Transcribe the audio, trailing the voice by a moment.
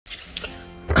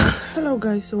Hello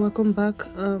guys, so welcome back.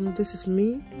 This is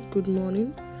me. Good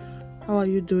morning. How are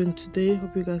you doing today?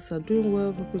 Hope you guys are doing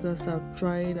well. Hope you guys are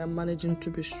trying and managing to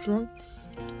be strong.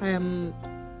 I am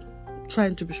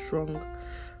trying to be strong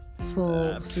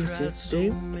since yesterday,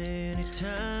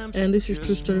 and this is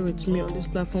True Story with me. On this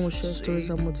platform we share stories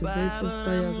that motivate,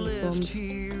 inspire,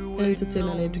 inform, entertain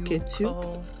and educate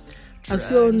you.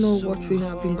 As you all know what we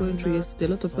have been going through yesterday, a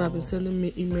lot of people have been sending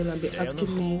me email and be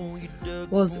asking me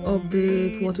what's the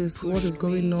update, what is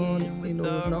going on. You know,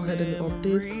 we've not had any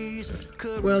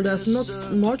update. Well, there's not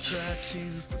much,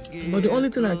 but the only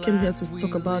thing I came here to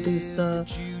talk about is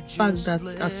the fact that,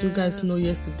 as you guys know,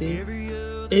 yesterday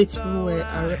 8 people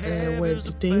were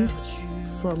detained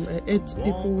from 8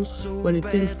 people were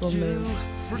detained from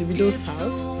Davido's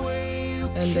house.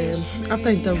 And after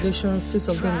interrogation, 6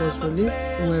 of them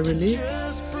were released,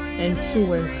 and 2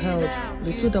 were held.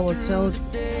 The 2 that was held,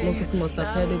 most of you must have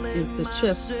heard it, is the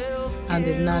chef and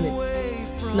the nanny.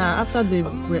 Now, after they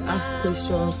were asked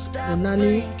questions, the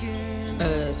nanny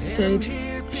said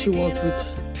she was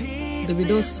with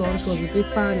Davido's son. She was with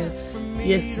Ifeanyi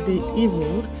yesterday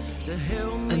evening,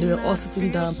 and they were all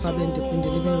sitting down, probably in the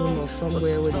living room or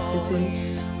somewhere where they're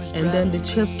sitting. And then the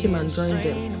chef came and joined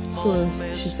them.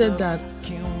 So she said that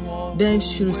then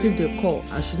she received a call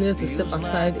and she needed to step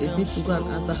aside a bit to go and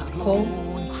answer her call.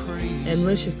 And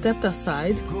when she stepped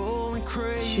aside,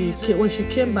 when she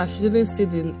came back, she didn't see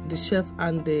the chef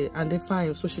and the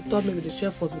Ifeanyi. So she thought maybe the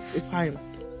chef was with Ifeanyi.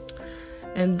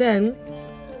 And then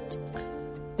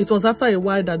it was after a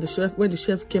while that when the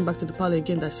chef came back to the parlor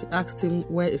again, that she asked him,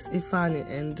 where is Ifeanyi?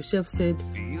 And the chef said,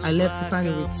 I left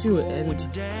Ifeanyi with you.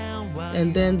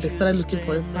 And then they started looking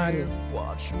for Ifeanyi.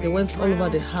 They went all over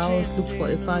the house, looked for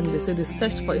Ifeanyi. They said they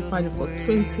searched for Ifeanyi for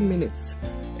 20 minutes.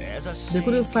 They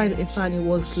couldn't find Ifeanyi. It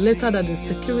was later that the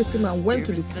security man went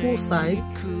to the poolside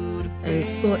and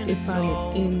saw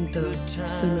Ifeanyi in the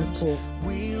swimming pool.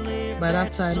 By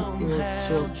that time, he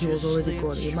was already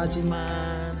gone. Imagine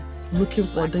looking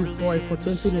for this boy for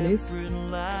 20 minutes,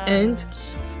 and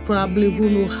probably who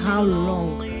knows how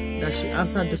long that she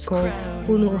answered the call,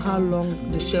 who knows how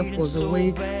long the chef was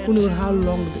away, who knows how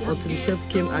long until the chef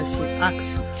came and she asked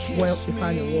where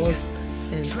Ifeanyi was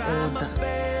and all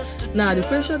that. Now the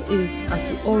question is, as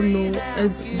we all know,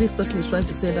 this person is trying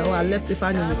to say that, oh, I left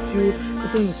Ifeanyi with you.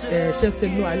 The chef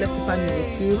said, no, I left Ifeanyi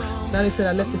with you. Nanny said,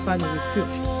 I left Ifeanyi with you.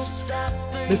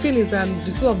 The thing is that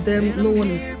the 2 of them, no one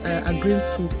is agreeing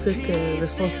to take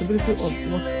responsibility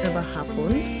of whatever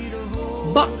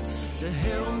happened. But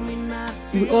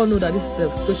we all know that this is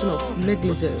a situation of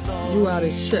negligence. You are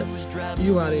a chef,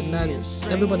 you are a nanny.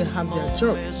 Everybody have their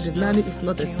job. The nanny is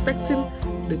not expecting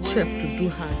the chef to do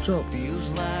her job.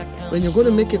 When you're going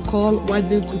to make a call, why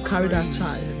didn't you carry that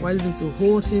child? Why didn't you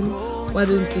hold him? Why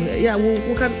didn't you? Yeah,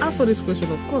 we can answer this question.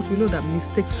 Of course, we know that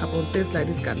mistakes happen. Things like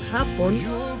this can happen.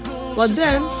 But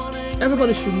then,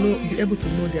 everybody should be able to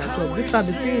know their job. These are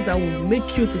the things that will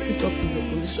make you to sit up in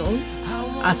your positions.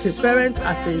 As a parent,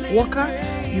 as a worker,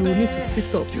 you will need to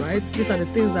sit up, right? These are the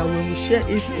things that when we share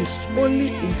it, it's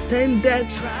only intended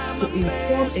to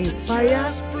inform,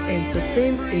 inspire,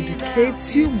 entertain,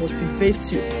 educate you,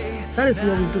 motivate you. That is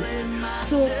what we do.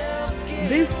 So,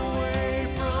 this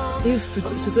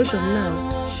situation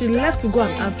now, she left to go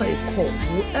and answer a call.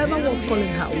 Whoever was calling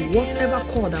her, whatever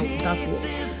call that was,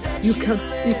 you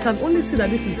can only see that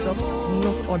this is just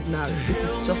not ordinary. This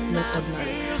is just not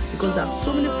ordinary, because there are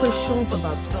so many questions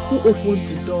about who opened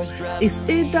the door. It's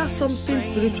either something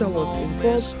spiritual was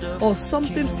involved or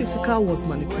something physical was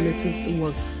manipulative. It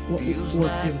was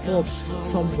involved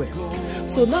somewhere.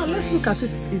 So now let's look at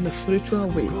it in a spiritual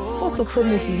way. First and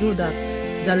foremost, we know that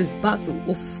there is battle.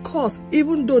 Of course,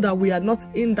 even though that we are not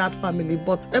in that family,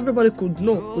 but everybody could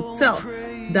tell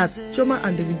that Chioma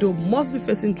and Davido must be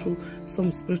facing through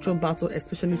some spiritual battle,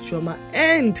 especially Chioma,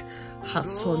 and her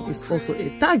son is also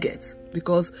a target,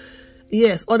 because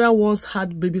yes, other ones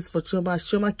had babies for Chioma.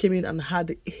 Chioma came in and had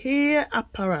the heir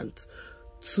apparent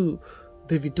to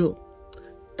Davido.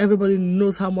 Everybody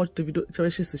knows how much Davido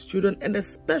cherishes his children, and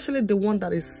especially the one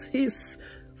that is his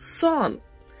son.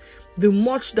 The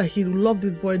much that he loves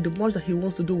this boy, the much that he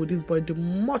wants to do with this boy, the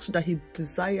much that he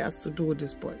desires to do with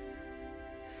this boy.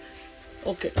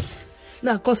 Okay,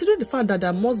 now considering the fact that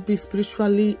there must be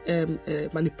spiritually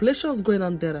manipulations going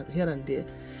on there and here and there,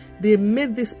 they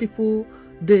made these people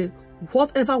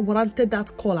whatever warranted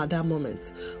that call at that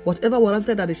moment, whatever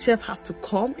warranted that the chef have to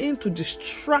come in to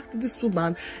distract this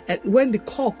woman, and when the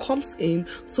call comes in,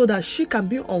 so that she can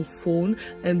be on phone,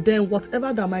 and then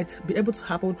whatever that might be able to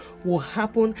happen will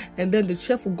happen, and then the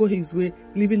chef will go his way,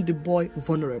 leaving the boy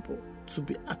vulnerable to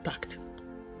be attacked.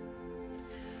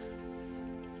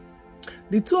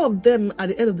 the two of them at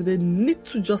the end of the day need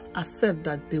to just accept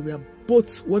that they were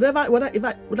both,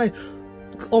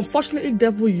 unfortunately,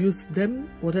 devil used them,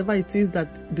 whatever it is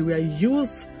that they were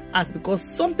used as, because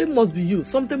something must be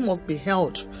used, something must be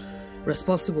held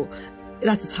responsible.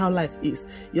 That is how life is.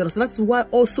 You understand? That's why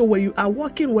also when you are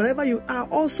working, wherever you are,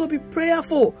 also be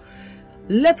prayerful.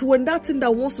 When that thing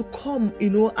that wants to come,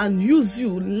 and use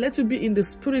you, let you be in the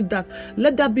spirit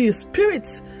let that be a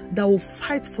spirit that will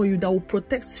fight for you, that will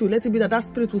protect you. Let it be that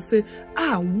spirit will say,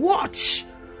 watch.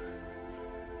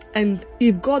 And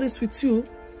if God is with you,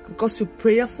 because you're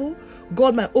prayerful,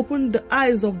 God might open the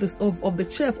eyes of the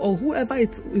chef or whoever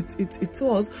it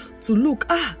was to look.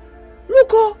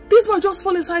 Look, this one just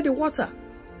fall inside the water.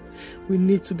 We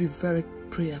need to be very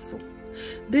prayerful.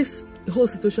 This whole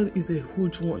situation is a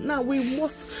huge one. Now,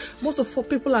 most of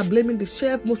people are blaming the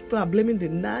chef. Most people are blaming the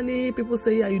nanny. People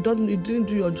say, yeah, you didn't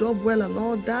do your job well and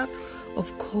all that.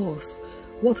 Of course,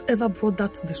 whatever brought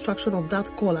that distraction of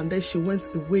that call, and then she went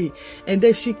away, and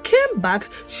then she came back,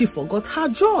 she forgot her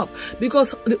job,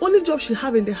 because the only job she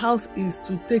have in the house is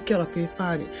to take care of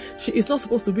Ifeanyi. She is not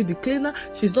supposed to be the cleaner,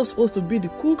 she's not supposed to be the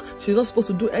cook, she's not supposed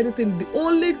to do anything. The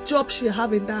only job she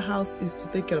have in that house is to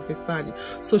take care of Ifeanyi.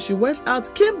 So she went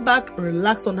out, came back,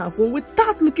 relaxed on her phone,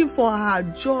 without looking for her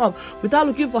job, without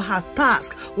looking for her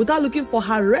task, without looking for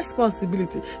her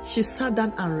responsibility. She sat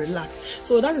down and relaxed.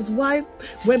 So that is why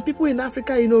when people in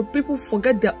Africa, people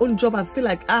forget their own job and feel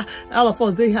like, all of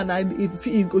us, they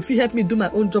if you help me do my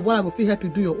own job, why if you help you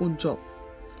do your own job?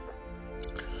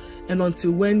 And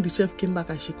until when the chef came back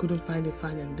and she couldn't find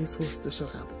Ifeanyi, and this whole situation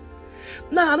happened.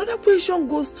 Now, another question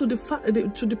goes to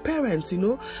the parents,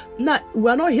 Now, we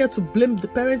are not here to blame the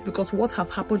parents, because what have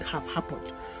happened.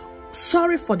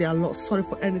 Sorry for their loss, sorry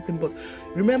for anything, but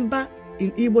remember,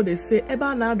 in Igbo they say,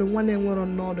 eba na-adu nwanne nwere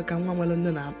nnodu ka nwa nwere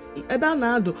nne na eba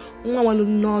na-adu nwa nwere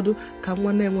nnodu ka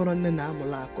nwanne nwere nne na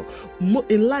amulako.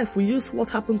 In life, we use what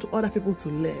happened to other people to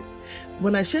learn.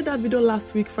 When I shared that video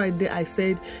last week Friday, I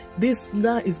said this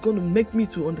now is going to make me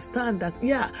to understand that,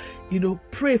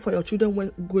 pray for your children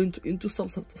when going into some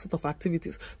sort of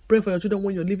activities. Pray for your children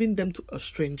when you're leaving them to a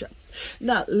stranger.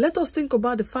 Now, let us think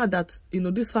about the fact that,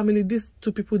 this family, these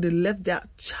two people, they left their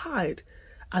child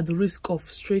at the risk of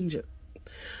stranger.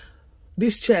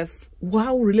 This chef,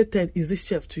 how related is this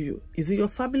chef to you? Is he your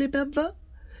family member?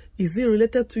 Is he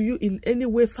related to you in any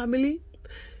way, family?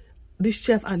 This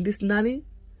chef and this nanny?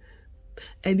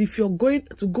 And if you're going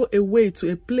to go away to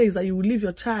a place that you will leave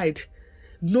your child,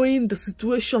 knowing the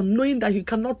situation, knowing that you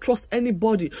cannot trust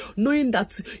anybody, knowing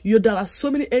that there are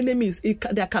so many enemies,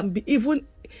 there can be even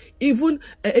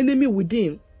an enemy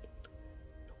within.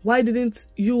 Why didn't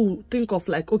you think of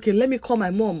like, okay, let me call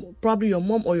my mom? Probably your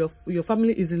mom or your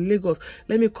family is in Lagos.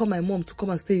 Let me call my mom to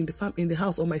come and stay in the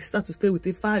house, or my sister to stay with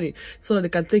Ifeanyi, so that they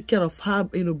can take care of her,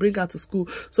 bring her to school,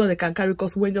 so that they can carry.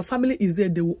 Because when your family is there,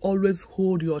 they will always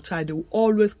hold your child. They will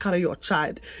always carry your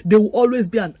child. They will always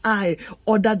be an eye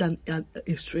other than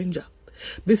a stranger.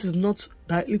 This is not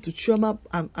directly to Chioma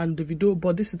and the video,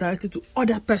 but this is directly to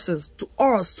other persons, to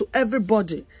us, to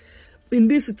everybody. In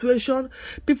this situation,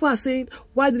 people are saying,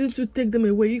 why didn't you take them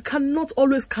away? You cannot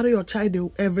always carry your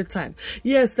child every time.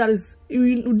 Yes, that is,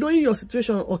 knowing your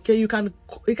situation, okay, you can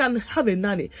have a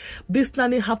nanny. This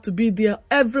nanny have to be there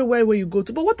everywhere where you go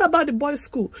to. But what about the boy's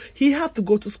school? He have to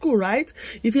go to school, right?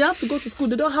 If he have to go to school,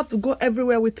 they don't have to go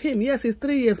everywhere with him. Yes, he's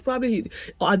 3 years. Probably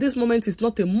at this moment, it's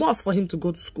not a must for him to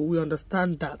go to school. We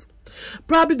understand that.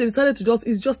 Probably they decided to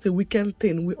it's just a weekend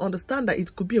thing. We understand that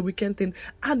it could be a weekend thing,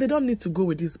 and they don't need to go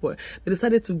with this boy. They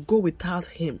decided to go without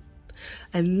him.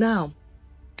 And now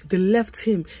they left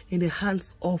him in the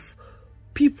hands of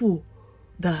people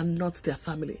that are not their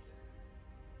family.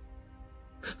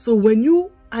 So when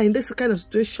you are in this kind of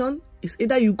situation, it's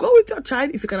either you go with your child,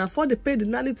 if you can afford to pay the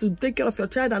nanny to take care of your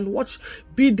child and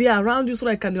be there around you so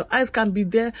that your eyes can be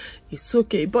there, it's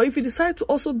okay. But if you decide to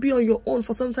also be on your own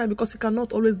for some time, because you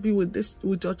cannot always be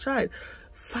with your child,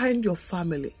 find your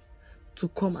family to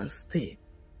come and stay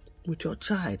with your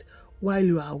child while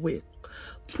you are away.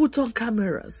 Put on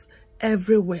cameras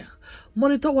everywhere.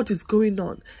 Monitor what is going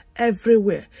on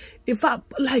everywhere. In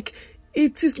fact,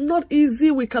 it is not easy.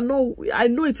 I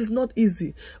know it is not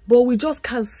easy, but we just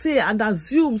can say and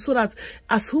assume, so that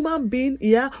as human being,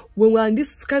 when we're in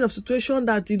this kind of situation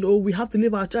that, we have to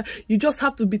leave our child, you just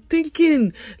have to be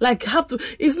thinking,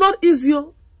 it's not easy.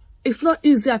 It's not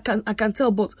easy, I can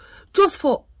tell, but just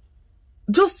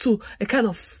to a kind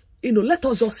of, let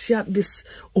us just share these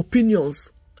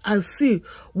opinions and see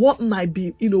what might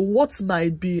be,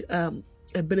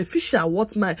 beneficial,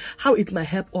 how it might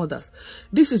help others.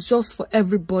 This is just for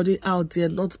everybody out there,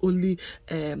 not only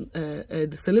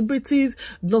the celebrities,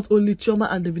 not only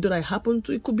Chioma and the video that happened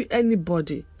to. It could be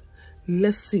anybody.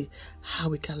 Let's see how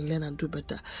we can learn and do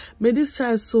better. May this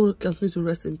child's soul continue to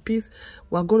rest in peace.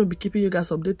 We're going to be keeping you guys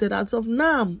updated. As of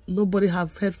now, nobody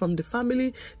have heard from the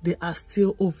family. They are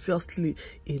still obviously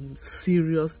in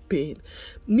serious pain.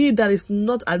 Me,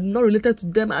 I'm not related to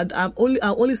them. I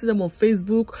only see them on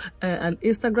Facebook and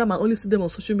Instagram. I only see them on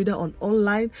social media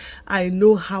online. I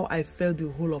know how I felt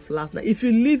the whole of last night. If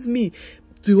you leave me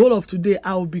the whole of today,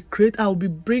 I will be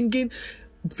bringing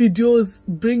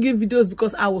videos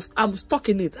because I'm stuck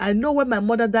in it. I know when my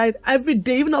mother died, every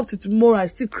day, even up to tomorrow, I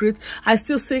still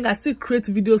sing, I still create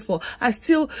videos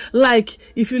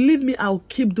if you leave me, I'll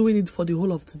keep doing it for the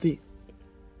whole of today.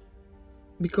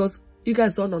 Because you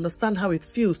guys don't understand how it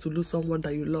feels to lose someone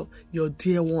that you love, your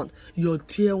dear one.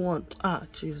 Ah,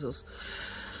 Jesus.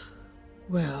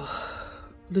 Well,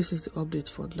 this is the update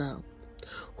for now.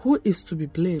 Who is to be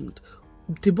blamed?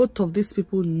 The both of these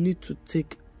people need to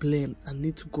take blame and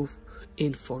need to go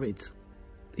in for it.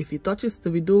 If he touches the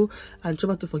video and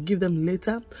try to forgive them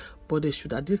later, but they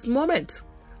should at this moment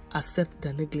accept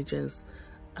their negligence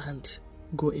and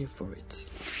go in for it.